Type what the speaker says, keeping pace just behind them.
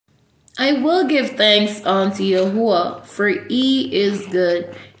I will give thanks unto Yahuwah, for he is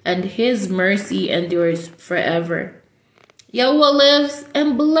good, and his mercy endures forever. Yahuwah lives,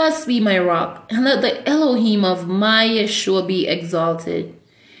 and blessed be my rock, and let the Elohim of my Yeshua be exalted.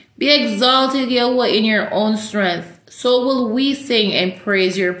 Be exalted, Yahuwah, in your own strength, so will we sing and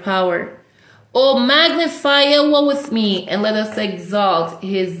praise your power. O magnify Yahuwah with me, and let us exalt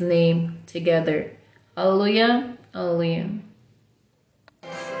his name together. Hallelujah, hallelujah.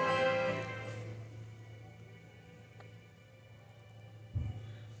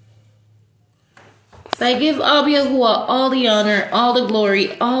 So I give Yahuwah all the honor, all the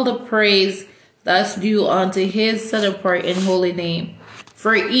glory, all the praise that's due unto his set apart and holy name,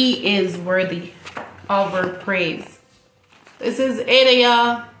 for he is worthy of our praise. This is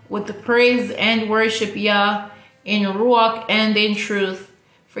Yah with the praise and worship Yah in Ruach and in truth.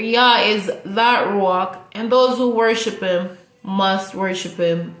 For Yah is that Ruach, and those who worship him must worship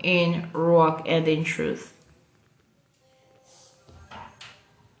him in Ruach and in truth.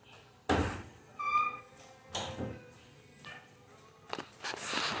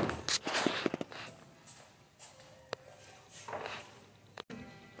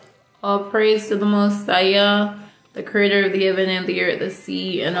 All praise to the Most High, the creator of the heaven and the earth, the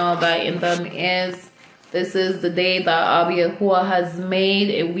sea, and all that in them is. This is the day that Yahuwah has made,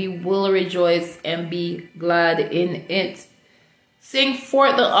 and we will rejoice and be glad in it. Sing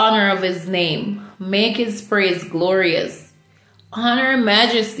forth the honor of his name. Make his praise glorious. Honor and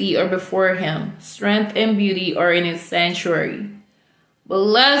majesty are before him. Strength and beauty are in his sanctuary.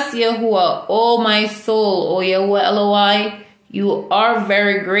 Bless Yahuwah, O my soul, O Yahuwah Eloi. You are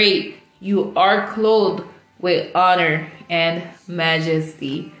very great. You are clothed with honor and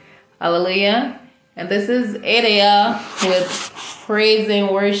majesty. Hallelujah. And this is Yah with praise and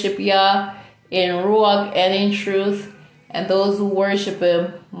worship Yah in Ruach and in truth. And those who worship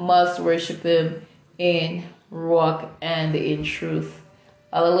him must worship him in Ruach and in truth.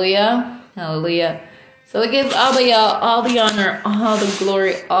 Hallelujah. Hallelujah. So we give Yah all the honor, all the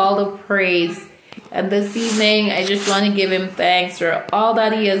glory, all the praise. And this evening, I just want to give him thanks for all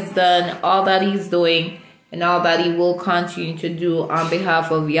that he has done, all that he's doing, and all that he will continue to do on behalf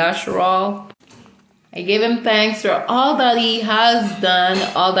of Yasharal. I give him thanks for all that he has done,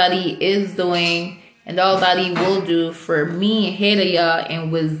 all that he is doing, and all that he will do for me, Hidayah,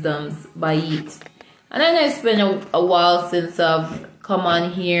 and Wisdom's Bayit. And then it's been a while since I've come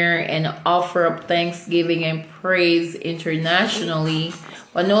on here and offer up thanksgiving and praise internationally.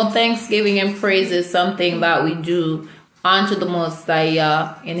 But no, thanksgiving and praise is something that we do unto the Most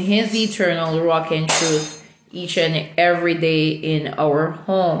High in his eternal rock and truth each and every day in our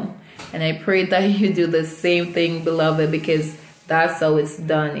home. And I pray that you do the same thing, beloved, because that's how it's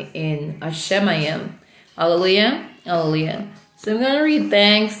done in Hashemayim. Hallelujah. Hallelujah. So I'm going to read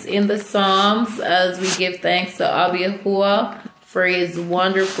thanks in the Psalms as we give thanks to Yahuwah for his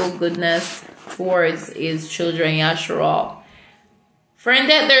wonderful goodness towards his children, Yasharal. Friend,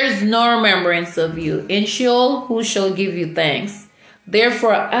 that there is no remembrance of you. In Sheol, who shall give you thanks?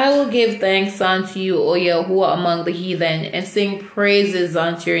 Therefore, I will give thanks unto you, O Yahuwah, among the heathen, and sing praises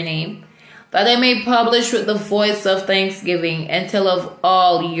unto your name, that I may publish with the voice of thanksgiving and tell of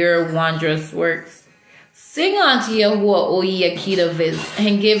all your wondrous works. Sing unto Yahuwah, O ye Akedaviz,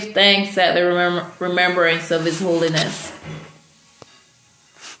 and give thanks at the remembrance of his holiness.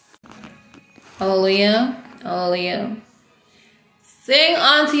 Hallelujah. Hallelujah. Sing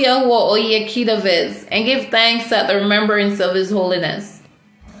unto Yahuwah, O ye Akedaviz, and give thanks at the remembrance of his holiness.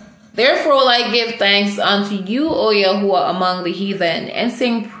 Therefore will I give thanks unto you, O Yahuwah, among the heathen, and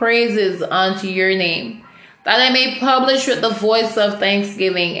sing praises unto your name, that I may publish with the voice of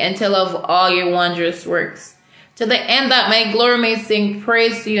thanksgiving and tell of all your wondrous works, to the end that my glory may sing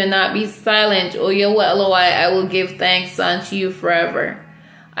praise to you and not be silent. O Yahuwah Eloi, I will give thanks unto you forever.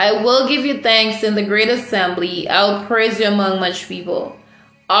 I will give you thanks in the great assembly. I will praise you among much people.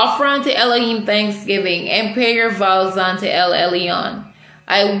 Offer unto Elohim thanksgiving, and pay your vows unto El Elyon.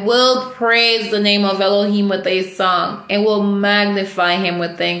 I will praise the name of Elohim with a song, and will magnify him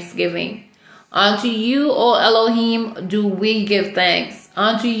with thanksgiving. Unto you, O Elohim, do we give thanks.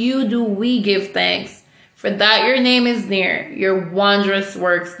 Unto you do we give thanks, for that your name is near, your wondrous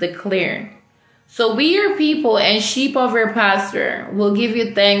works declare. So we, your people and sheep of your pasture, will give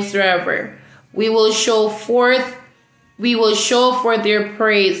you thanks forever. We will show forth your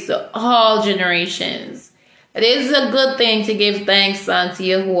praise to all generations. It is a good thing to give thanks unto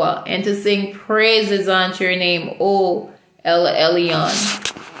Yahuwah and to sing praises unto your name, O El Elyon.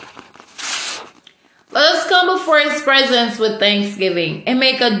 Let us come before his presence with thanksgiving and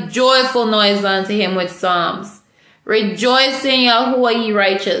make a joyful noise unto him with psalms. Rejoice in Yahuwah, ye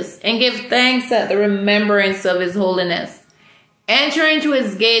righteous, and give thanks at the remembrance of his holiness. Enter into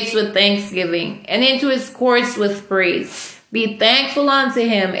his gates with thanksgiving, and into his courts with praise. Be thankful unto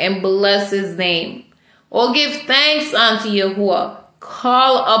him, and bless his name. O give thanks unto Yahuwah.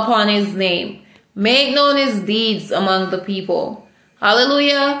 Call upon his name. Make known his deeds among the people.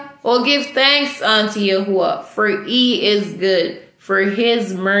 Hallelujah. O give thanks unto Yahuwah, for he is good, for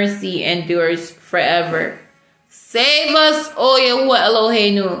his mercy endures forever. Save us, O Yahuwah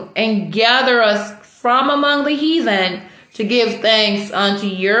Eloheinu, and gather us from among the heathen, to give thanks unto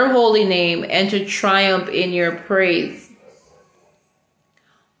your holy name, and to triumph in your praise.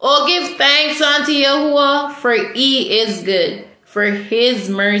 O give thanks unto Yahuwah, for he is good, for his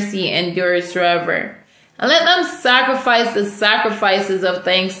mercy endures forever. And let them sacrifice the sacrifices of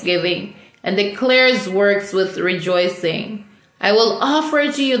thanksgiving, and declare his works with rejoicing. I will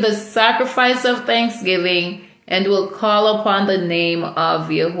offer to you the sacrifice of thanksgiving, and will call upon the name of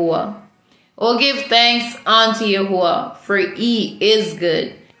Yahuwah. O give thanks unto Yahuwah, for he is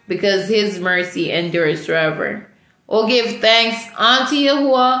good, because his mercy endures forever. O give thanks unto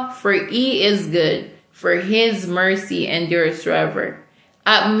Yahuwah, for he is good, for his mercy endures forever.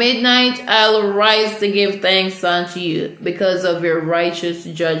 At midnight I will rise to give thanks unto you, because of your righteous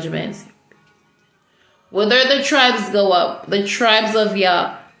judgments. Whither the tribes go up, the tribes of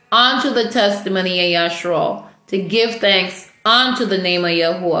Yah, unto the testimony of Yashral, to give thanks unto the name of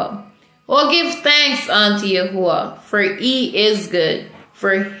Yahuwah. O give thanks unto Yahuwah, for he is good,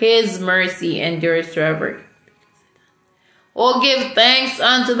 for his mercy endures forever. O give thanks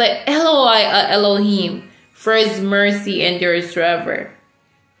unto the Eloi Elohim, for his mercy endures forever.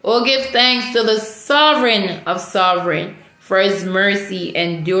 O give thanks to the sovereign of sovereign, for his mercy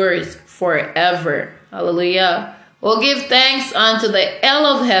endures forever. Hallelujah. O give thanks unto the El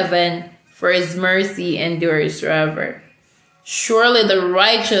of heaven, for his mercy endures forever. Surely the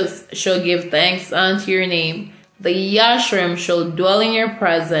righteous shall give thanks unto your name. The Yashrim shall dwell in your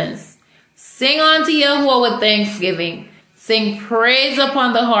presence. Sing unto Yahuwah with thanksgiving. Sing praise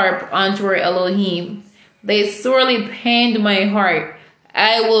upon the harp unto our Elohim. They sorely pained my heart.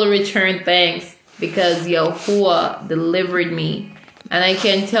 I will return thanks, because Yahuwah delivered me. And I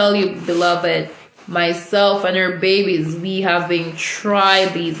can tell you, beloved, myself and our babies, we have been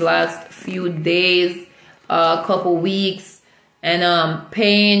tried these last few days, couple weeks, and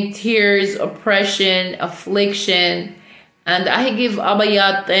pain, tears, oppression, affliction. And I give Abba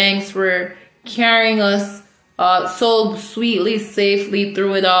Yah thanks for carrying us so sweetly, safely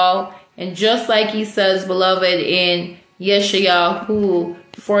through it all. And just like he says, beloved, in Yeshayahu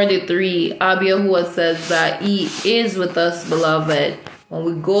 43, Abba Yahuwah says that he is with us, beloved. When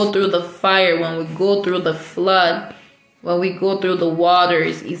we go through the fire, when we go through the flood, when we go through the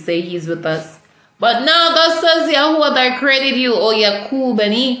waters, he say he's with us. But now thus says Yahuwah that created you, O Yakub,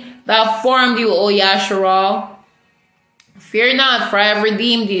 and he that formed you, O Yasharal. Fear not, for I have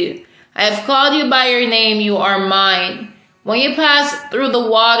redeemed you. I have called you by your name, you are mine. When you pass through the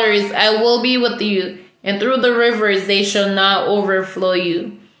waters, I will be with you, and through the rivers they shall not overflow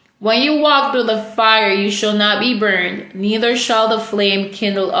you. When you walk through the fire, you shall not be burned, neither shall the flame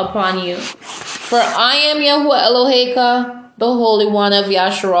kindle upon you. For I am Yahuwah Eloheka, the Holy One of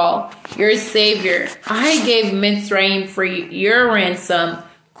Yasharal, your Savior. I gave Mitzrayim for your ransom,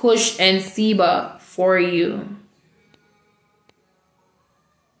 Cush and Seba for you.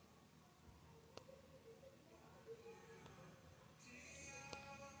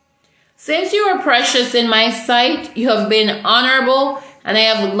 Since you are precious in my sight, you have been honorable, and I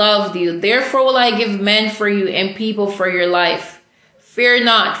have loved you. Therefore will I give men for you and people for your life. Fear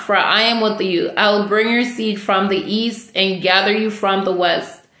not, for I am with you. I will bring your seed from the east and gather you from the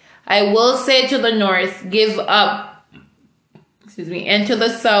west. I will say to the north, give up, and to the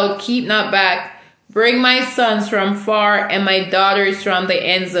south, keep not back. Bring my sons from far and my daughters from the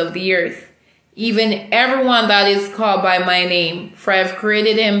ends of the earth. Even everyone that is called by my name, for I have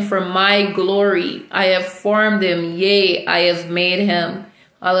created him for my glory. I have formed him, yea, I have made him.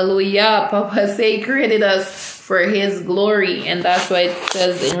 Hallelujah. Papa say he created us for his glory. And that's why it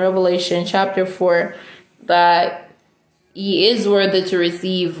says in Revelation chapter 4 that he is worthy to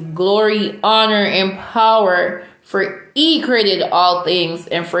receive glory, honor, and power, for he created all things,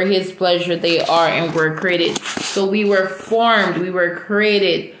 and for his pleasure they are and were created. So we were formed, we were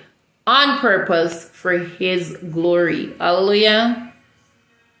created on purpose for his glory. Hallelujah.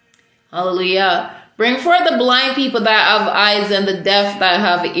 Hallelujah. Bring forth the blind people that have eyes and the deaf that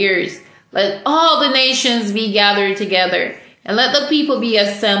have ears. Let all the nations be gathered together, and let the people be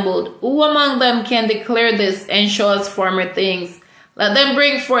assembled. Who among them can declare this and show us former things? Let them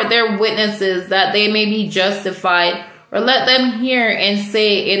bring forth their witnesses, that they may be justified, or let them hear and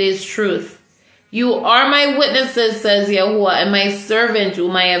say, it is truth. You are my witnesses, says Yahuwah, and my servant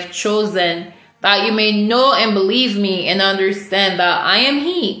whom I have chosen, that you may know and believe me, and understand that I am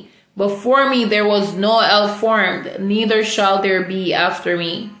he. Before me there was no El formed, neither shall there be after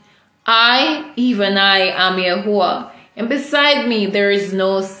me. I, even I, am Yahuwah, and beside me there is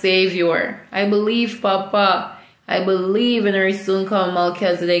no Savior. I believe, Papa. I believe in our soon come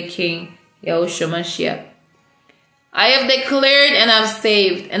Melchizedek King, Yahushua Mashiach. I have declared and have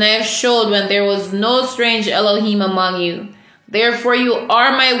saved, and I have showed when there was no strange Elohim among you. Therefore you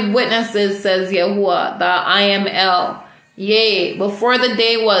are my witnesses, says Yahuwah, that I am El. Yea, before the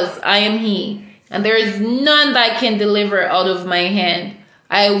day was, I am he, and there is none that can deliver out of my hand.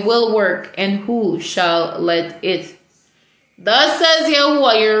 I will work, and who shall let it? Thus says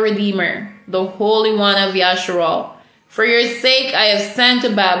Yahuwah, your Redeemer, the Holy One of Yasharal. For your sake I have sent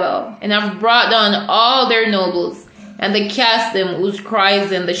to Babel, and have brought down all their nobles, and they cast them whose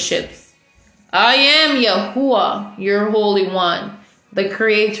cries in the ships. I am Yahuwah, your Holy One, the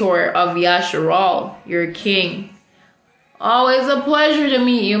Creator of Yasharal, your King. Always a pleasure to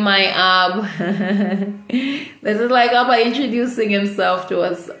meet you, my Ab. This is like Abba introducing himself to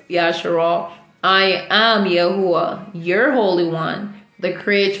us, Yasharal. I am Yahuwah, your Holy One, the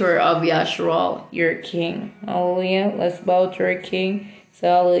Creator of Yasharal, your King. Hallelujah. Let's bow to our King. Say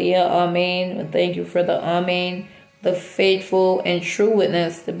hallelujah, Amen. Thank you for the Amen, the faithful and true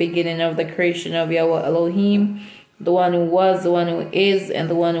witness, the beginning of the creation of Yahweh Elohim, the one who was, the one who is, and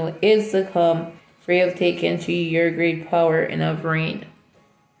the one who is to come. For you have taken to you your great power and have reigned.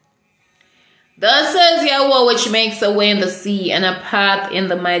 Thus says Yahweh, which makes a way in the sea and a path in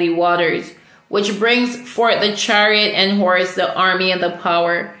the mighty waters, which brings forth the chariot and horse, the army and the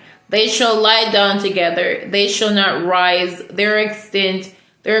power. They shall lie down together, they shall not rise, they are extinct,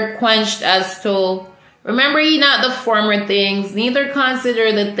 they are quenched as tow. Remember ye not the former things, neither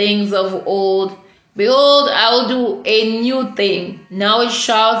consider the things of old. Behold, I will do a new thing, now it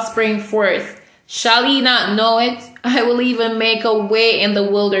shall spring forth. Shall ye not know it? I will even make a way in the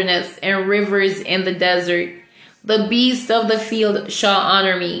wilderness and rivers in the desert. The beasts of the field shall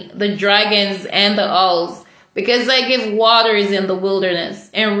honor me, the dragons and the owls, because I give waters in the wilderness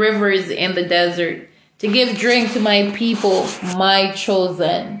and rivers in the desert, to give drink to my people, my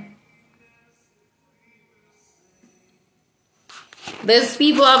chosen. This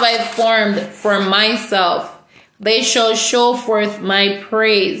people have I formed for myself. They shall show forth my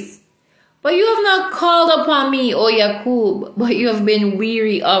praise. But you have not called upon me, O Yakub, but you have been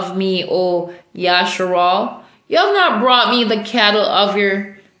weary of me, O Yasharal. You have not brought me the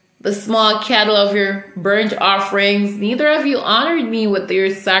small cattle of your burnt offerings, neither have you honored me with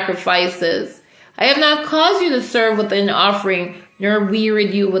your sacrifices. I have not caused you to serve with an offering, nor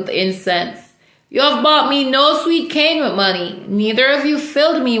wearied you with incense. You have bought me no sweet cane with money, neither have you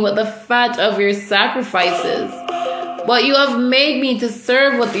filled me with the fat of your sacrifices. But you have made me to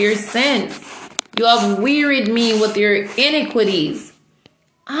serve with your sins. You have wearied me with your iniquities.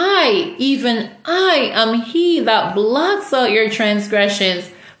 I, even I, am he that blots out your transgressions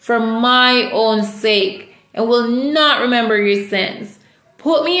for my own sake, and will not remember your sins.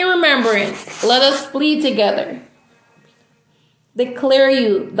 Put me in remembrance. Let us plead together. Declare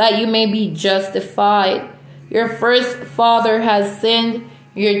you that you may be justified. Your first father has sinned.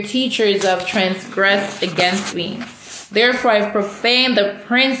 Your teachers have transgressed against me. Therefore I have profaned the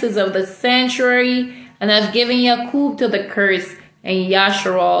princes of the sanctuary, and have given Yakub to the curse, and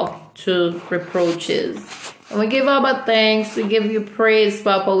Yasharal to reproaches. And we give Abba thanks, we give you praise,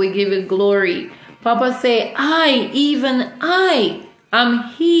 Papa, we give you glory. Papa say, I, even I, am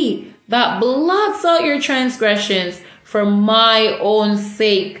he that blots out your transgressions for my own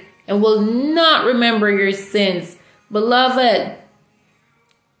sake, and will not remember your sins. Beloved,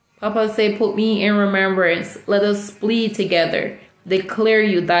 Papa say, put me in remembrance. Let us plead together. Declare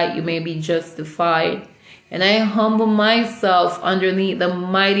you that you may be justified. And I humble myself underneath the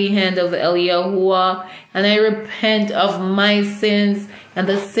mighty hand of Yahuwah, and I repent of my sins and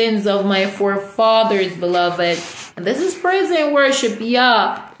the sins of my forefathers, beloved. And this is praise and worship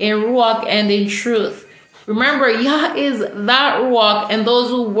Yah in Ruach and in truth. Remember, Yah is that Ruach, and those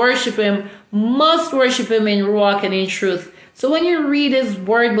who worship him must worship him in Ruach and in truth. So when you read his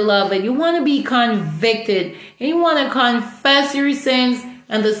word, beloved, you want to be convicted, and you want to confess your sins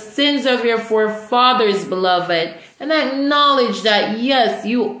and the sins of your forefathers, beloved, and acknowledge that, yes,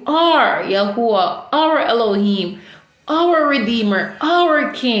 you are Yahuwah, our Elohim, our Redeemer,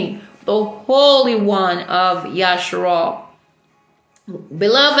 our King, the Holy One of Yasharal.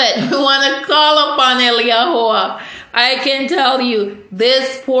 Beloved, we want to call upon Yahuwah. I can tell you,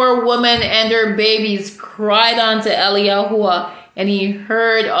 this poor woman and her babies cried unto Yahuwah, and he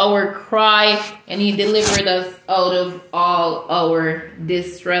heard our cry, and he delivered us out of all our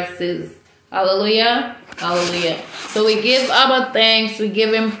distresses. Hallelujah. Hallelujah. So we give Abba thanks, we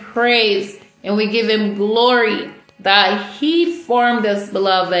give him praise, and we give him glory that he formed us,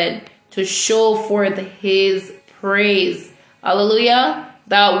 beloved, to show forth his praise. Hallelujah.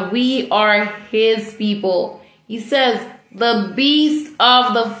 That we are his people. He says, the beasts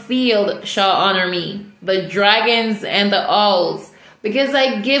of the field shall honor me, the dragons and the owls, because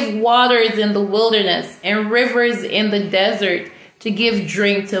I give waters in the wilderness and rivers in the desert to give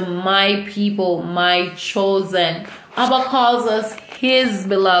drink to my people, my chosen. Abba calls us his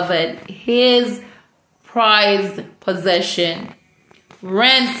beloved, his prized possession,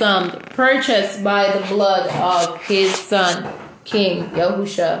 ransomed, purchased by the blood of his son, King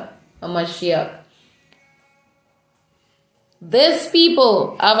Yahushua HaMashiach. This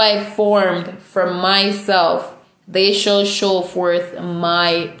people have I formed for myself. They shall show forth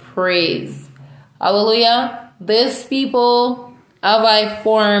my praise. Hallelujah. This people have I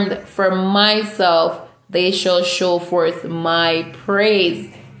formed for myself. They shall show forth my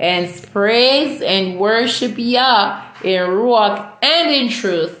praise. And praise and worship Yah in Ruach and in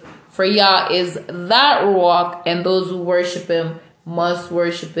truth. For Yah is that Ruach, and those who worship him must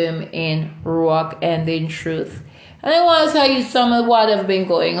worship him in Ruach and in truth. And I want to tell you some of what have been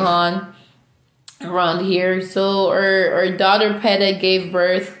going on around here. So our daughter Peta gave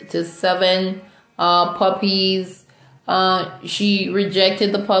birth to 7 puppies. She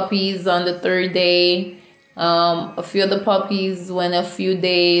rejected the puppies on the 3rd day. A few of the puppies went a few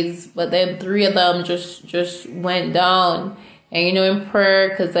days, but then 3 of them just went down. And in prayer,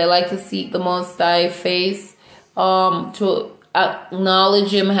 because I like to seek the Most High face, to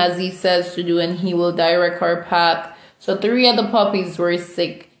acknowledge him as he says to do, and he will direct our path. So 3 of the puppies were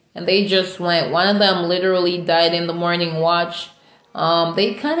sick, and they just went. One of them literally died in the morning watch.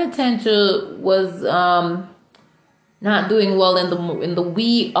 They kind of tend to was not doing well in the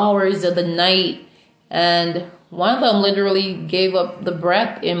wee hours of the night, and one of them literally gave up the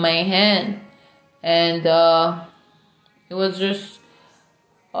breath in my hand, and it was just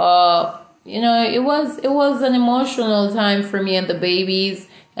it was an emotional time for me and the babies.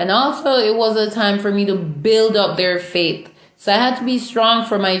 And also it was a time for me to build up their faith. So I had to be strong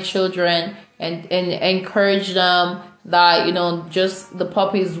for my children and encourage them that, just the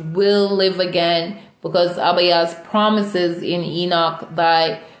puppies will live again, because Abba's promises in Enoch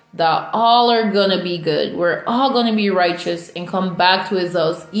that all are going to be good. We're all going to be righteous and come back to his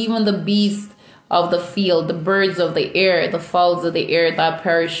house. Even the beasts of the field, the birds of the air, the fowls of the air that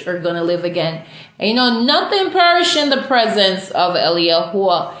perish are going to live again. And nothing perish in the presence of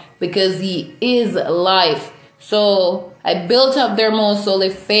Yahuwah, because he is life. So I built up their most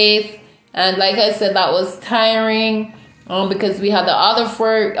holy faith. And like I said, that was tiring because we had the other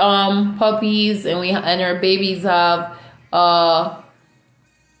 4 puppies, and our babies have a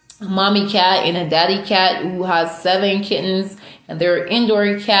mommy cat and a daddy cat who has 7 kittens, and they're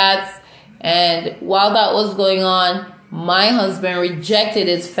indoor cats. And while that was going on, my husband rejected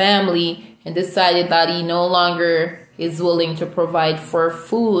his family and decided that he no longer is willing to provide for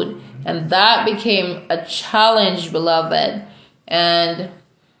food. And that became a challenge, beloved. And,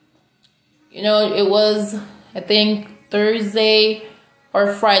 it was, I think, Thursday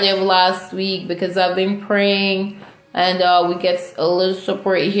or Friday of last week, because I've been praying, and we get a little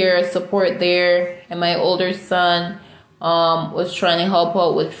support here, support there. And my older son was trying to help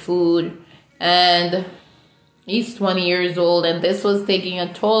out with food. And he's 20 years old, and this was taking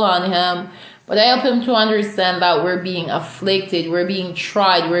a toll on him. But I help him to understand that we're being afflicted, we're being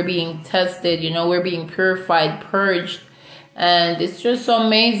tried, we're being tested, we're being purified, purged. And it's just so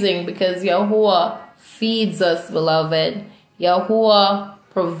amazing, because Yahuwah feeds us, beloved. Yahuwah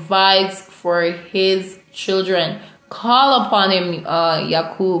provides for his children. Call upon him,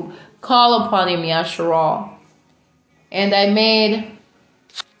 Yaqub. Call upon him, Yasharal. And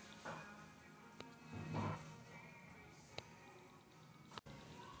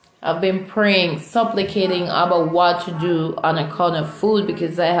I've been praying, supplicating about what to do on account of food,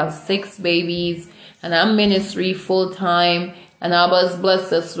 because I have 6 babies and I'm ministry full time. And Abba's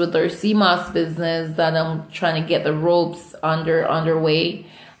blessed us with our CMOS business that I'm trying to get the ropes underway.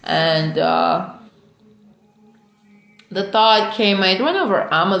 And the thought came, I went over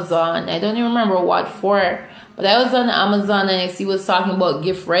Amazon. I don't even remember what for, but I was on Amazon and I see was talking about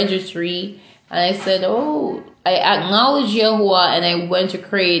gift registry. And I said, I acknowledge Yahuwah, and I went to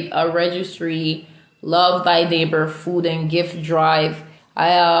create a registry, Love Thy Neighbor Food and Gift Drive.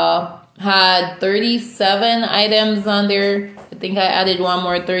 I had 37 items on there. I think I added one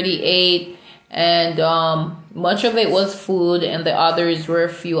more, 38. And much of it was food, and the others were a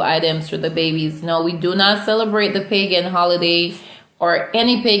few items for the babies. No, we do not celebrate the pagan holiday or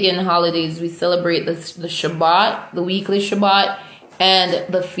any pagan holidays. We celebrate the Shabbat, the weekly Shabbat,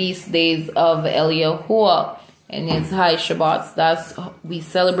 and the feast days of YAHUAH and his high Shabbats. We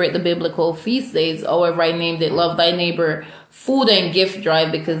celebrate the biblical feast days. However, I named it Love Thy Neighbor Food and Gift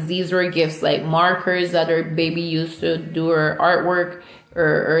Drive because these were gifts like markers that our baby used to do her artwork,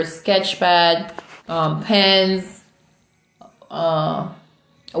 or sketch pad, pens, a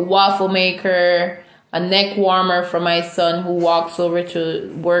waffle maker, a neck warmer for my son who walks over to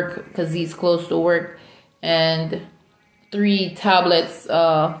work because he's close to work, and 3 tablets,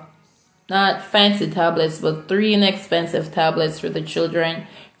 not fancy tablets, but 3 inexpensive tablets for the children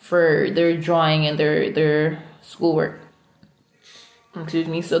for their drawing and their schoolwork. Excuse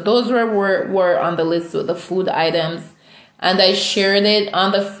me. So those were on the list with the food items. And I shared it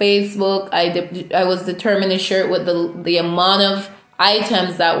on the Facebook. I was determined to share it with the amount of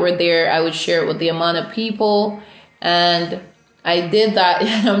items that were there. I would share it with the amount of people. And I did that.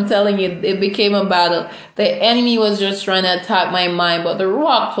 And I'm telling you, it became a battle. The enemy was just trying to attack my mind. But the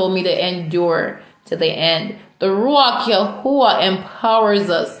Ruach told me to endure to the end. The Ruach YAHUAH empowers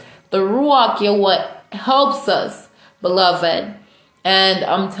us. The Ruach YAHUAH helps us, beloved. And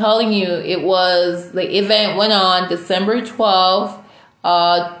I'm telling you, the event went on December 12th,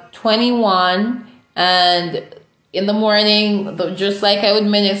 21. And in the morning, just like I would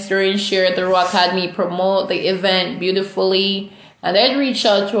minister and share, the Ruach had me promote the event beautifully. And I'd reach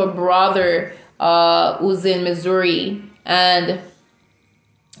out to a brother who's in Missouri. And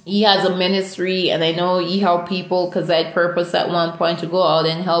he has a ministry. And I know he helped people because I had purpose at one point to go out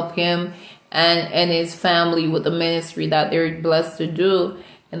and help him and his family with the ministry that they're blessed to do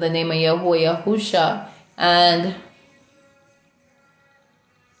in the name of Yahuwah Yahusha. And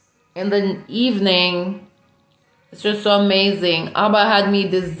in the evening, it's just so amazing. Abba had me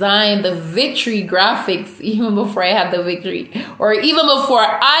design the victory graphics even before I had the victory, or even before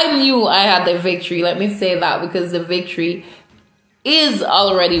I knew I had the victory. Let me say that, because the victory is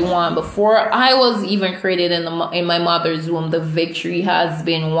already won. Before I was even created in my mother's womb, the victory has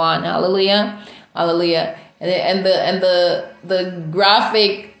been won. Hallelujah, hallelujah. And the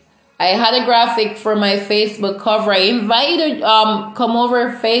graphic, I had a graphic for my Facebook cover. I invite you to come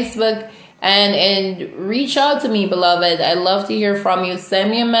over Facebook and reach out to me, beloved. I love to hear from you.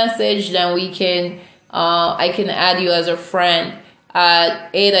 Send me a message, then we can I can add you as a friend at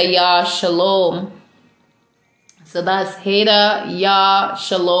Ada Yah Shalom. So that's Heda Yah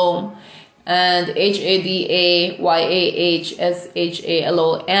Shalom, and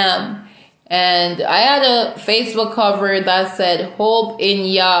HADAYAHSHALOM. And I had a Facebook cover that said Hope in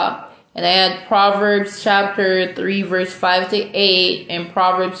Yah. And I had Proverbs chapter 3 verse 5 to 8 and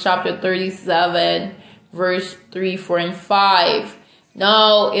Proverbs chapter 37 verse 3, 4, and 5.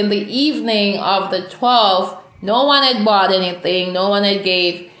 Now, in the evening of the 12th, no one had bought anything. No one had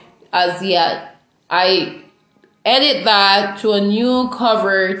gave as yet. I edit that to a new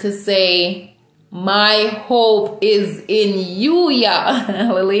cover to say, my hope is in you, Yah.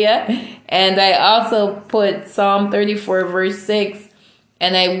 Hallelujah. And I also put Psalm 34 verse 6,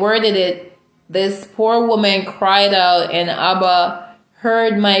 and I worded it, this poor woman cried out, and Abba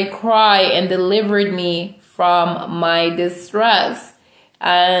heard my cry and delivered me from my distress.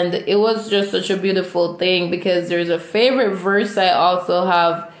 And it was just such a beautiful thing, because there's a favorite verse I also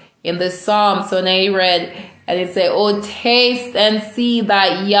have in this psalm. So now I read, and it said, oh, taste and see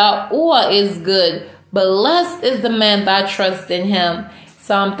that Yahuwah is good. Blessed is the man that trusts in him.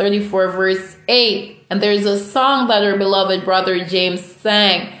 Psalm 34 verse 8. And there's a song that our beloved brother James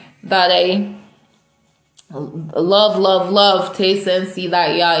sang that I love, love, love. Taste and see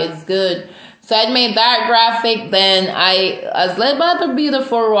that Yah is good. So I made that graphic. Then as led by the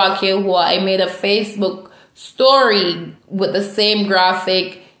beautiful Ruach YAHUAH, I made a Facebook story with the same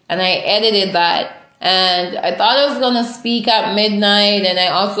graphic, and I edited that. And I thought I was going to speak at midnight, and I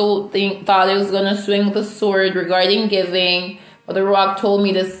also thought I was going to swing the sword regarding giving, but the Ruach told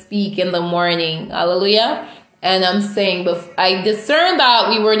me to speak in the morning. Hallelujah. And I'm saying, but I discerned that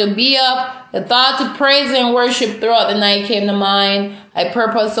we were to be up. The thought to praise and worship throughout the night came to mind. I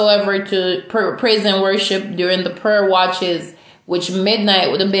purpose, however, to praise and worship during the prayer watches, which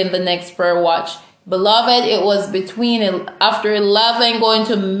midnight would have been the next prayer watch. Beloved, it was after 11 going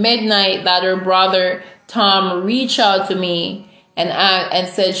to midnight that her brother Tom reached out to me and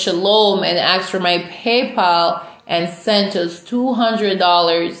said shalom and asked for my PayPal and sent us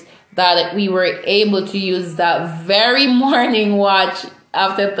 $200 that we were able to use that very morning watch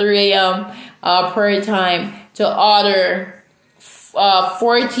after 3 a.m. Prayer time to order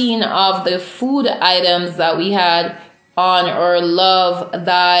 14 of the food items that we had on our Love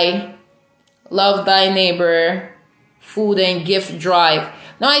Thy Neighbor food and gift drive.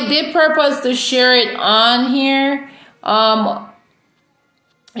 Now I did purpose to share it on here. I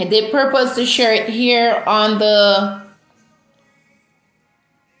did purpose to share it here on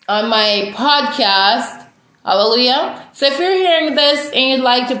my podcast. Hallelujah. So if you're hearing this and you'd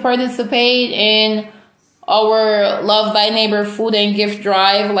like to participate in our Love Thy Neighbor food and gift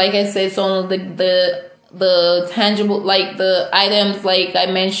drive, like I said, so the tangible, like the items like I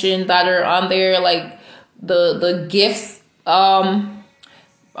mentioned that are on there, like the gifts, and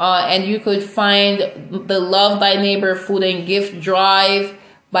you could find the Love Thy Neighbor food and gift drive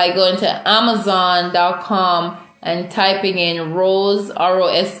by going to Amazon.com and typing in Rose,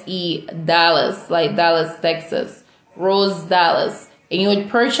 R-O-S-E, Dallas, like Dallas, Texas, Rose, Dallas. And you would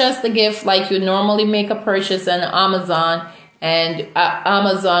purchase the gift like you normally make a purchase on Amazon, and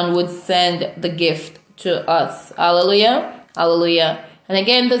Amazon would send the gift to us. Hallelujah. Hallelujah. And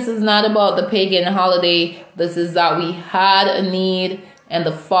again, this is not about the pagan holiday. This is that we had a need, and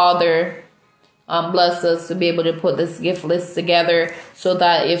the Father blessed us to be able to put this gift list together, so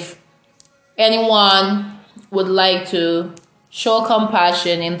that if anyone would like to show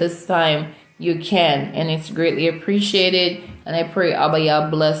compassion in this time, you can, and it's greatly appreciated. And I pray Abba Yah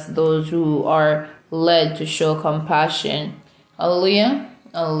bless those who are led to show compassion. Hallelujah.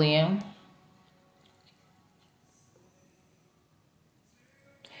 Hallelujah.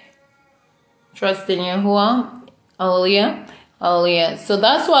 Trust in Yahuwah. Hallelujah. Hallelujah. So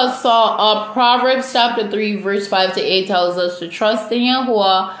that's what I saw. Proverbs chapter 3 verse 5 to 8 tells us to trust in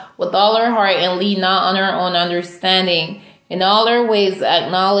Yahuwah with all our heart and lean not on our own understanding. In all our ways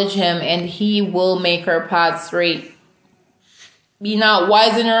acknowledge him, and he will make our paths straight. Be not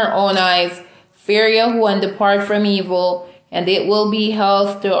wise in our own eyes. Fear Yahuwah and depart from evil, and it will be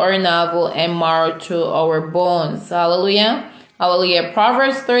health to our navel and marrow to our bones. Hallelujah. Hallelujah.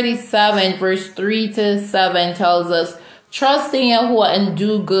 Proverbs 37 verse 3 to 7 tells us, trust in Yahuwah and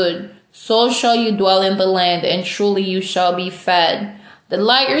do good. So shall you dwell in the land, and truly you shall be fed.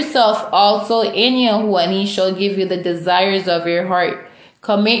 Delight yourself also in Yahuwah, and he shall give you the desires of your heart.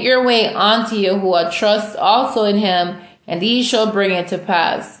 Commit your way unto Yahuwah. Trust also in him, and he shall bring it to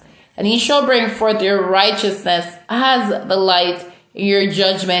pass. And he shall bring forth your righteousness as the light, and your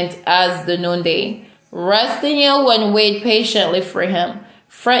judgment as the noonday. Rest in Yahuwah and wait patiently for him.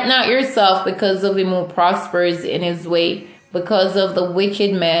 Fret not yourself because of him who prospers in his way, because of the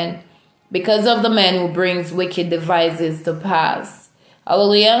wicked man, because of the man who brings wicked devices to pass.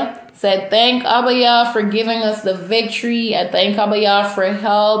 Hallelujah. So I thank Abba Yah for giving us the victory. I thank Abba Yah for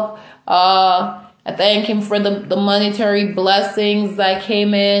help. I thank him for the monetary blessings that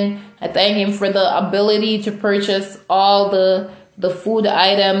came in. I thank him for the ability to purchase all the food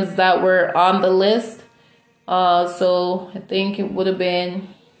items that were on the list. So I think it would have been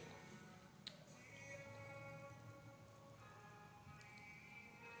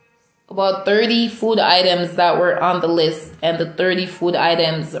about 30 food items that were on the list, and the 30 food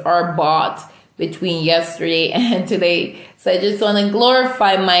items are bought between yesterday and today. So I just want to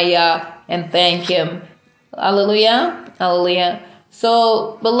glorify my Yah and thank him. Hallelujah. Hallelujah.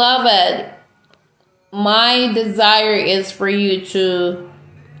 So, beloved, my desire is for you to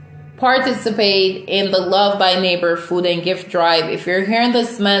participate in the Love Thy Neighbor food and gift drive. If you're hearing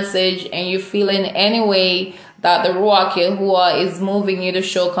this message and you feel in any way that the Ruach Yahuwah is moving you to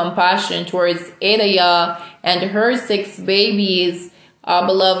show compassion towards Adayah and her 6 babies,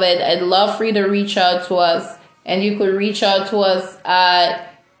 beloved, I'd love for you to reach out to us. And you could reach out to us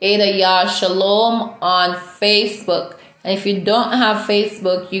at Adayah Shalom on Facebook. And if you don't have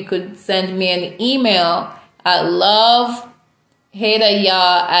Facebook, you could send me an email at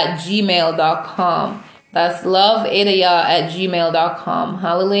loveadayah@gmail.com. That's loveadayah@gmail.com.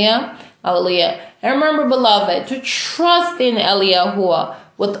 Hallelujah. Hallelujah. And remember, beloved, to trust in Yahuwah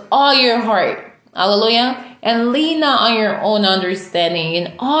with all your heart. Hallelujah. And lean not on your own understanding.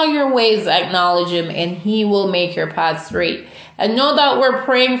 In all your ways acknowledge him, and he will make your path straight. And know that we're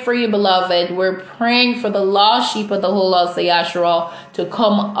praying for you, beloved. We're praying for the lost sheep of the whole house of Yasharal to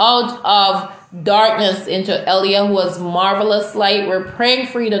come out of darkness into Yahuwah's marvelous light. We're praying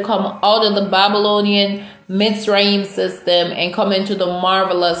for you to come out of the Babylonian Mitzrayim system and come into the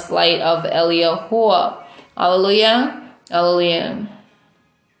marvelous light of Yahuwah. Hallelujah. Hallelujah.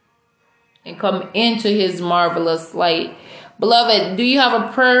 And come into his marvelous light. Beloved, do you have a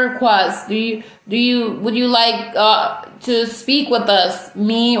prayer request? Would you like to speak with us,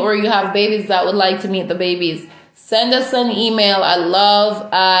 me, or you have babies that would like to meet the babies? send us an email at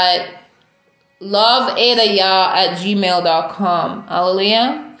loveadayah@gmail.com.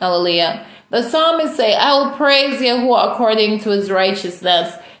 Hallelujah. Hallelujah. The psalmist say, I will praise Yahuwah according to his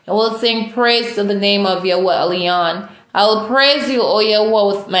righteousness, and will sing praise to the name of Yahweh Elion. I will praise you, O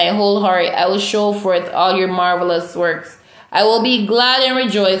Yahuwah, with my whole heart. I will show forth all your marvelous works. I will be glad and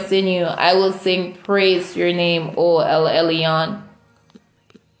rejoice in you. I will sing praise to your name, O El Elyon.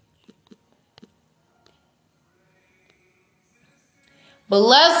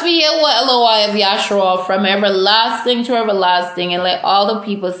 Blessed be Yahweh Eloi of Yahshua from everlasting to everlasting, and let all the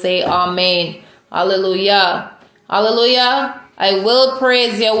people say Amen. Hallelujah. Hallelujah. I will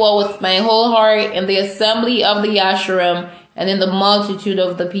praise Yahweh with my whole heart in the assembly of the Yasharim and in the multitude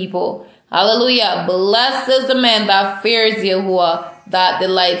of the people. Hallelujah. Blessed is the man that fears Yahuwah, that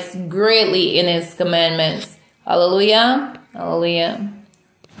delights greatly in his commandments. Hallelujah. Hallelujah.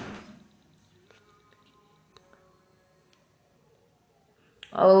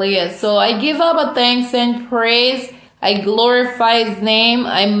 Hallelujah. So I give up a thanks and praise. I glorify his name.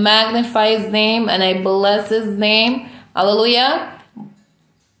 I magnify his name and I bless his name. Hallelujah.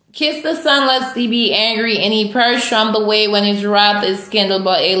 Kiss the sun lest he be angry, and he perish from the way when his wrath is kindled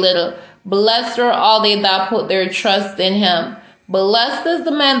but a little. Blessed are all they that put their trust in him. Blessed is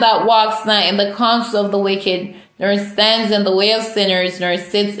the man that walks not in the counsel of the wicked, nor stands in the way of sinners, nor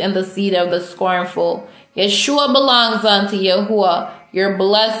sits in the seat of the scornful. Yeshua belongs unto Yahuwah. Your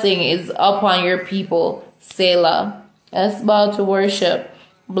blessing is upon your people. Selah. Let's bow to worship.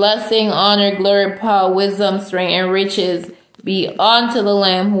 Blessing, honor, glory, power, wisdom, strength, and riches be unto the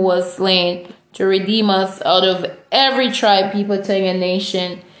Lamb who was slain to redeem us out of every tribe, people, tongue, and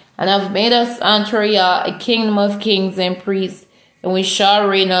nation, and have made us unto Yah a kingdom of kings and priests, and we shall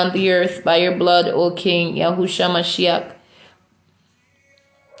reign on the earth by your blood, O King, Yahushua Mashiach.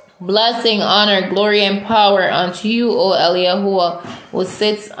 Blessing, honor, glory, and power unto you, O Eliyahuah, who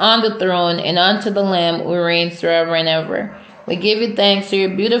sits on the throne, and unto the Lamb who reigns forever and ever. We give you thanks for your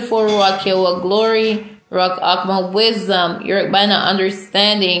beautiful Ruach Yahuwah glory, Ruach Akma wisdom, Ruach Bana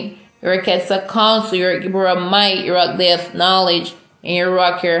understanding, Ruach Ketsa counsel, Ruach Gibura might, Ruach depth knowledge, and your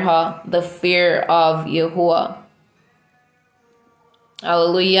Ruach Yerha, the fear of Yahuwah.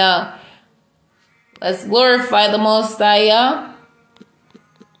 Hallelujah. Let's glorify the Most High.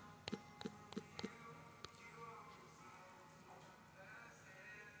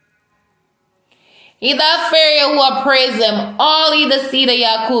 He that fear Yahuwah, praise him. All ye the seed of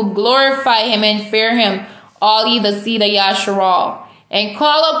Yaqub, glorify him and fear him. All ye the seed of Yasharal. And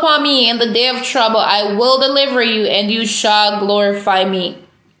call upon me in the day of trouble. I will deliver you, and you shall glorify me.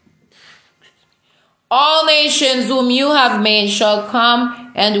 All nations whom you have made shall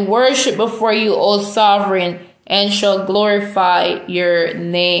come and worship before you, O sovereign, and shall glorify your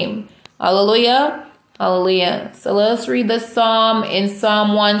name. Hallelujah. Hallelujah. So let's read the psalm in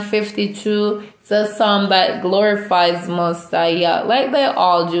Psalm 152. It's a psalm that glorifies Most High, like they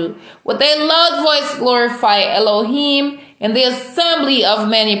all do. With a loud voice glorify Elohim. In the assembly of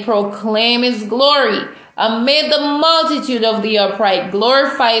many proclaim his glory. Amid the multitude of the upright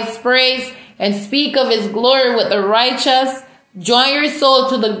glorify his praise, and speak of his glory with the righteous. Join your soul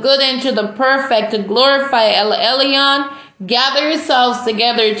to the good and to the perfect to glorify El Elyon. Gather yourselves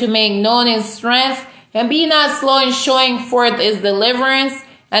together to make known his strength, and be not slow in showing forth his deliverance,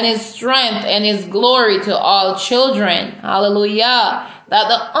 and his strength and his glory to all children. Hallelujah. That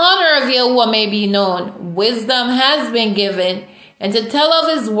the honor of Yahuwah may be known. Wisdom has been given, and to tell of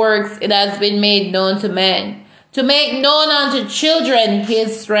his works it has been made known to men. To make known unto children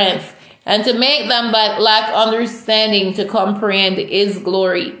his strength, and to make them that lack understanding to comprehend his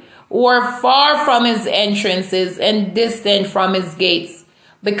glory, who are far from his entrances and distant from his gates.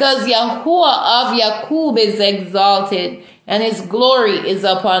 Because Yahuwah of Yaqub is exalted, and his glory is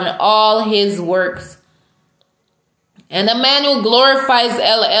upon all his works. And the man who glorifies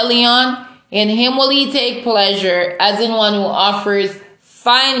El Elyon, in him will he take pleasure, as in one who offers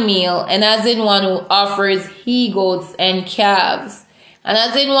fine meal, and as in one who offers he-goats and calves, and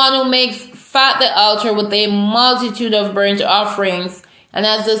as in one who makes fat the altar with a multitude of burnt offerings, and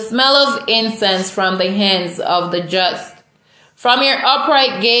as the smell of incense from the hands of the just. From your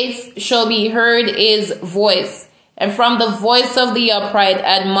upright gates shall be heard his voice, and from the voice of the upright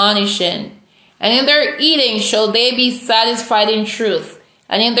admonition. And in their eating shall they be satisfied in truth,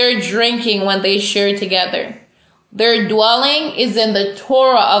 and in their drinking when they share together. Their dwelling is in the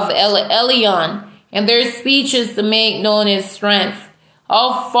Torah of El Elyon, and their speech is to make known his strength.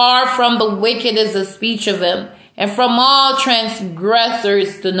 How far from the wicked is the speech of him, and from all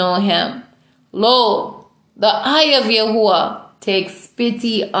transgressors to know him. Lo, the eye of Yahuwah takes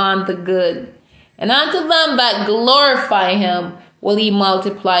pity on the good, And unto them that glorify him will he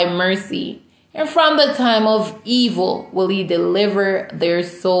multiply mercy. And from the time of evil will he deliver their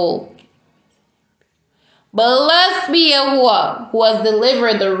soul. Blessed be Yahuwah, who has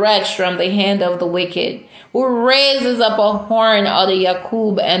delivered the wretch from the hand of the wicked, who raises up a horn of the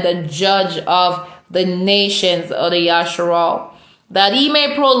Yakub and the judge of the nations of the Yasharal, that he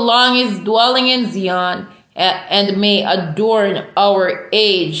may prolong his dwelling in Zion and may adorn our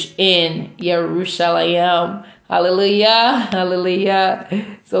age in Jerusalem. Hallelujah, hallelujah.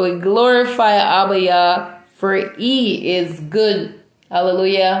 So we glorify Abba, for he is good.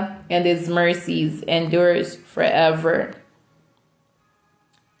 Hallelujah. And his mercies endures forever.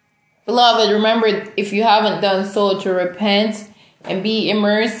 Beloved, remember, if you haven't done so, to repent and be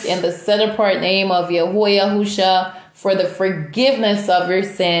immersed in the set-apart name of Yahuwah for the forgiveness of your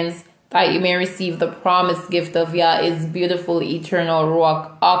sins, that you may receive the promised gift of Yah, his beautiful eternal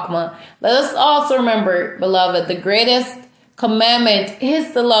Ruach Akma. Let us also remember, beloved, the greatest commandment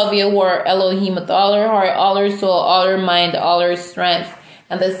is to love Yahuwah Elohim with all our heart, all our soul, all our mind, all our strength.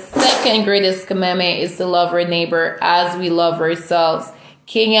 And the second greatest commandment is to love our neighbor as we love ourselves.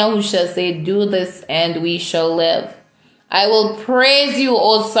 King Yahusha said, do this and we shall live. I will praise you,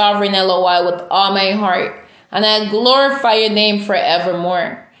 O sovereign Eloi, with all my heart, and I glorify your name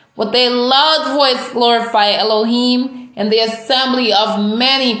forevermore. With a loud voice glorify Elohim, and the assembly of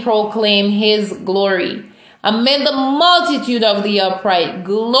many proclaim his glory. Amid the multitude of the upright,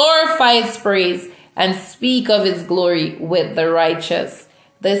 glorify his praise, and speak of his glory with the righteous.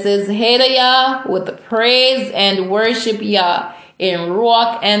 This is Hedayah with praise and worship Yah in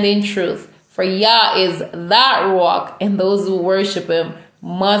Ruach and in truth. For Yah is that Ruach, and those who worship him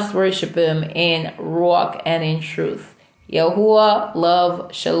must worship him in Ruach and in truth. Yahuwah,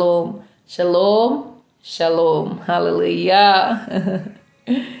 love, shalom, shalom, shalom. Hallelujah.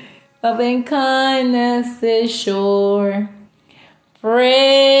 Loving kindness is sure.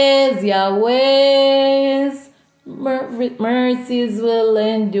 Praise Yahweh's mercies will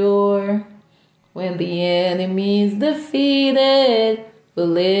endure. When the enemy is defeated, we'll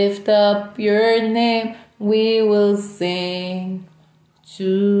lift up your name. We will sing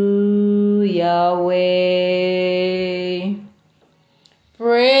to Yahweh.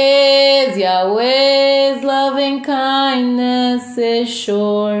 Praise Yahweh's loving kindness is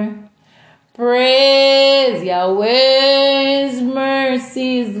sure. Praise Yahweh's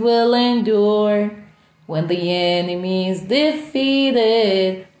mercies will endure. When the enemy is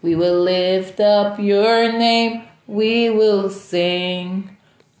defeated, we will lift up your name. We will sing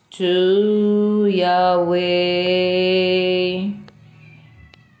to Yahweh.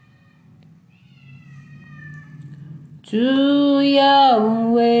 To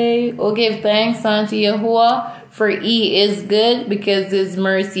Yahweh. Oh, give thanks unto Yahuwah, for he is good, because his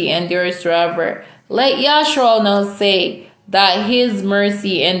mercy endures forever. Let Yashua now say that his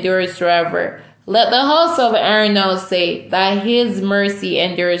mercy endures forever. Let the house of Aaron now say that his mercy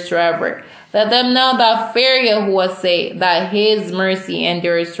endures forever. Let them now that fear Yahuwah say that his mercy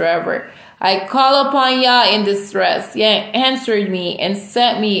endures forever. I call upon Yah in distress, yet answered me and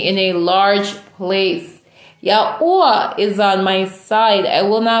set me in a large place. Yahuwah is on my side. I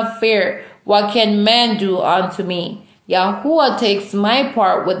will not fear. What can man do unto me? Yahuwah takes my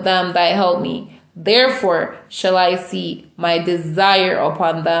part with them that help me. Therefore shall I see my desire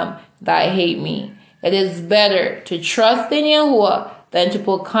upon them that hate me. It is better to trust in Yahuwah than to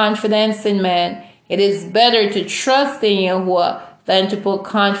put confidence in man. It is better to trust in Yahuwah than to put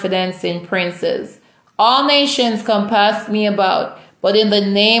confidence in princes. All nations compass me about, but in the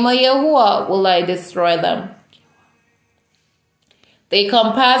name of Yahuwah will I destroy them. They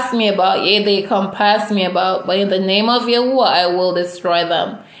compass me about, yea, they compass me about, but in the name of Yahuwah I will destroy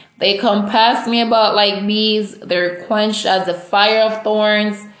them. They compass me about like bees, they're quenched as a fire of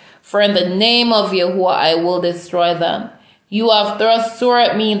thorns. For in the name of Yahuwah I will destroy them. You have thrust sore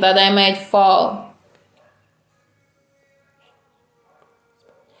at me that I might fall.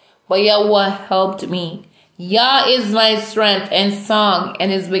 But Yahuwah helped me. Yah is my strength and song,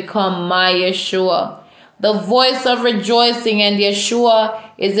 and is become my Yeshua. The voice of rejoicing and Yeshua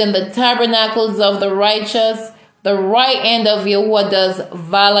is in the tabernacles of the righteous. The right hand of Yahuwah does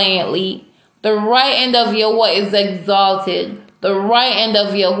valiantly. The right hand of Yahuwah is exalted. The right hand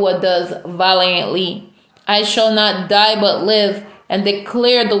of Yahuwah does valiantly. I shall not die but live and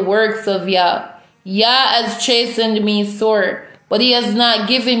declare the works of Yah. Yah has chastened me sore, but he has not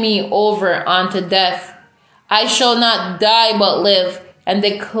given me over unto death. I shall not die but live and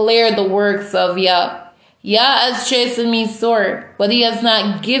declare the works of Yah. Yah has chastened me sore, but he has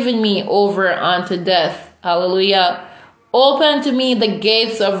not given me over unto death. Hallelujah. Open to me the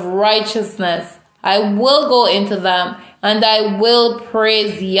gates of righteousness. I will go into them, and I will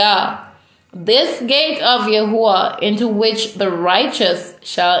praise Yah. This gate of Yahuwah into which the righteous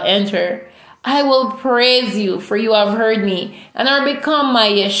shall enter. I will praise you, for you have heard me, and are become my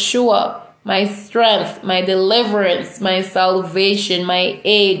Yeshua, my strength, my deliverance, my salvation, my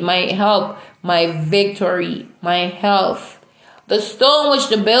aid, my help, my victory, my health. The stone which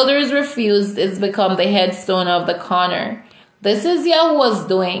the builders refused is become the headstone of the corner. This is Yahuwah's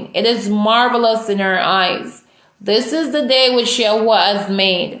doing. It is marvelous in our eyes. This is the day which Yahuwah has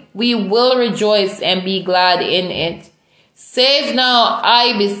made. We will rejoice and be glad in it. Save now,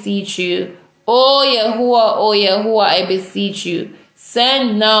 I beseech you. O Yahuwah, I beseech you.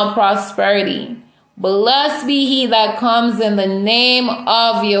 Send now prosperity. Blessed be he that comes in the name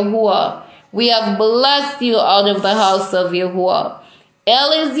of Yahuwah. We have blessed you out of the house of Yahuwah.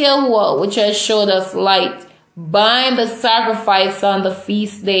 El is Yahuwah, which has showed us light. Bind the sacrifice on the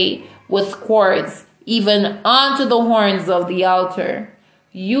feast day with cords, even unto the horns of the altar.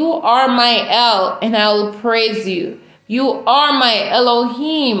 You are my El, and I will praise you. You are my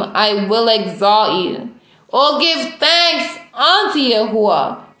Elohim, I will exalt you. Oh, give thanks unto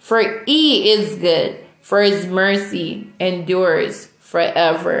Yahuwah, for he is good, for his mercy endures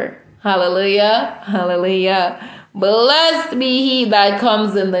forever. Hallelujah, hallelujah. Blessed be he that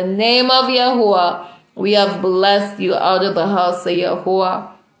comes in the name of Yahuwah. We have blessed you out of the house of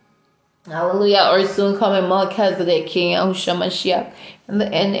Yahuwah. Hallelujah. Or soon coming Melchizedek, King Yahusha Mashiach.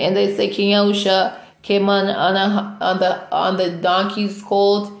 And they say King Yahusha came on the donkey's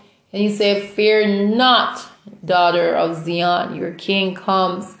colt, and he said, fear not, daughter of Zion. Your king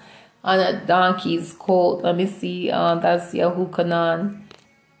comes on a donkey's colt. Let me see. That's Yahukanan.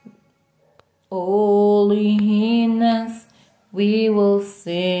 Holiness we will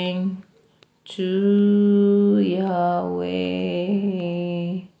sing to Yahweh.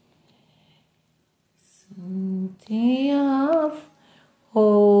 City of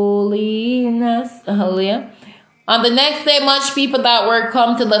holiness. Hallelujah. On the next day, much people that were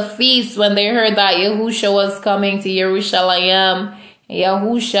come to the feast when they heard that Yahusha was coming to Jerusalem.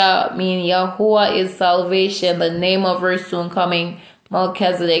 Yahusha means Yahuwah is salvation, the name of her soon coming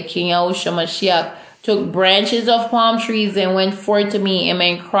Melchizedek, King Yahusha Mashiach, took branches of palm trees and went forth to meet him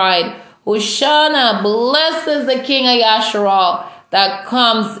and cried, Hoshana, blessed is the King of Yasharal that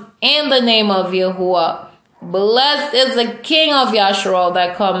comes in the name of Yahuwah. Blessed is the King of Yasharal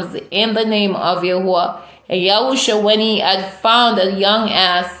that comes in the name of Yahuwah. And Yahusha, when he had found a young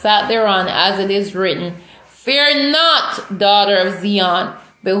ass, sat thereon, as it is written, fear not, daughter of Zion.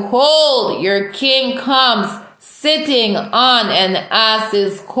 Behold, your king comes, sitting on an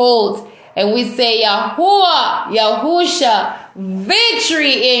ass's colt. And we say, Yahuwah, Yahusha,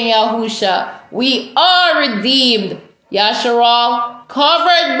 victory in Yahusha. We are redeemed. Yasharal,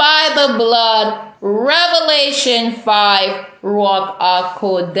 covered by the blood. Revelation 5, Ruach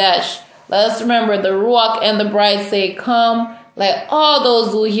HaKodesh. Let us remember the Ruach and the bride say, come. Let all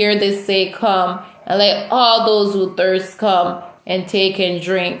those who hear this say, come. And let all those who thirst come and take and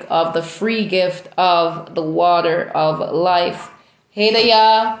drink of the free gift of the water of life. Hail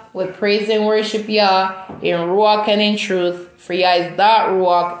Yah, with praise and worship Yah, in Ruach and in truth. For Yah is that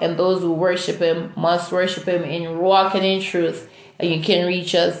Ruach, and those who worship him must worship him in Ruach and in truth. And you can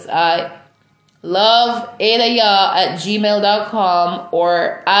reach us at loveadayah@gmail.com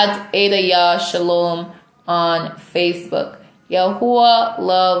or at Adayah Shalom on Facebook. Yahuwah,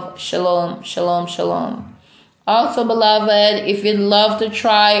 love, shalom, shalom, shalom. Also, beloved, if you'd love to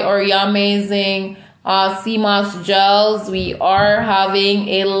try our amazing CMOS gels, we are having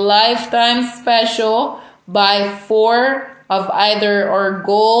a lifetime special. Buy 4 of either our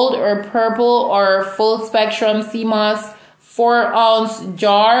gold or purple or full spectrum CMOS 4-ounce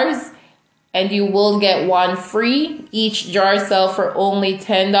jars, and you will get 1 free. Each jar sells for only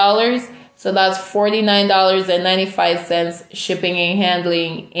 $10. So that's $49.95 shipping and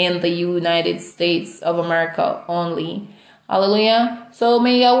handling in the United States of America only. Hallelujah. So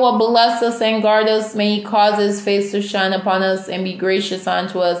may Yahweh bless us and guard us. May he cause his face to shine upon us and be gracious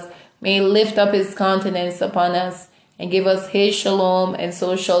unto us. May he lift up his countenance upon us and give us his shalom. And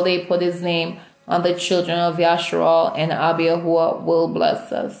so shall they put his name on the children of Yasharal, and Abba Yahuwah will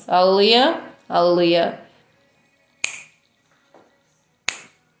bless us. Hallelujah. Hallelujah.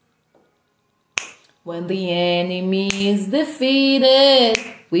 When the enemy is defeated,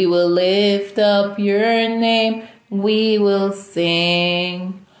 we will lift up your name. We will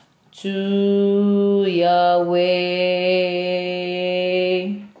sing to Yahweh.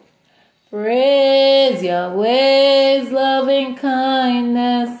 Praise Yahweh's loving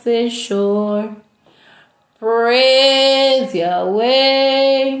kindness is sure. Praise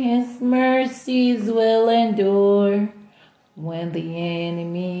Yahweh, his mercy mercies will endure. When the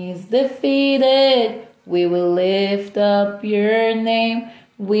enemy is defeated, we will lift up your name.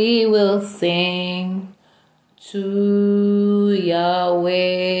 We will sing to Yahweh.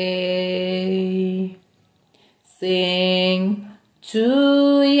 Sing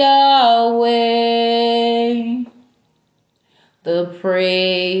to Yahweh. The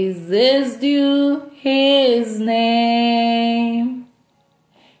praise is due his name.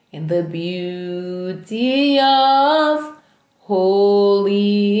 In the beauty of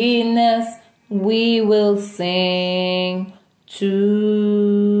holiness, we will sing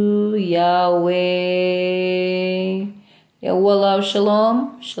to Yahweh. YAHUAH,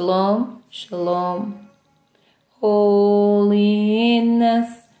 shalom, shalom, shalom. Holiness,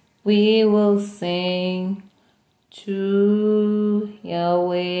 we will sing to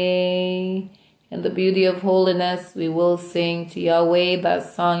Yahweh. In the beauty of holiness, we will sing to Yahweh. That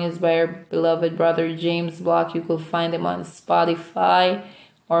song is by our beloved brother James Block. You could find him on Spotify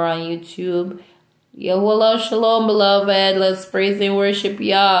or on YouTube. YAHUAH, shalom, beloved. Let's praise and worship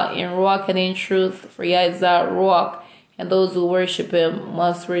Yah in Ruach and in truth. For Yah is that Ruach, and those who worship him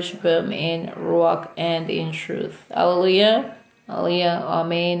must worship him in Ruach and in truth. Hallelujah. Hallelujah.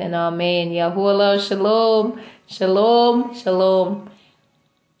 Amen and amen. YAHUAH, shalom, shalom, shalom.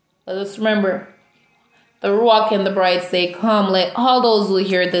 Let us remember, the Ruach and the bride say, come. Let all those who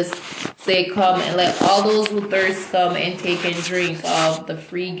hear this say, come. And let all those who thirst come and take and drink of the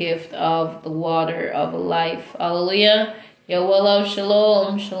free gift of the water of life. Hallelujah. YAHUAH,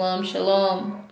 shalom, shalom, shalom.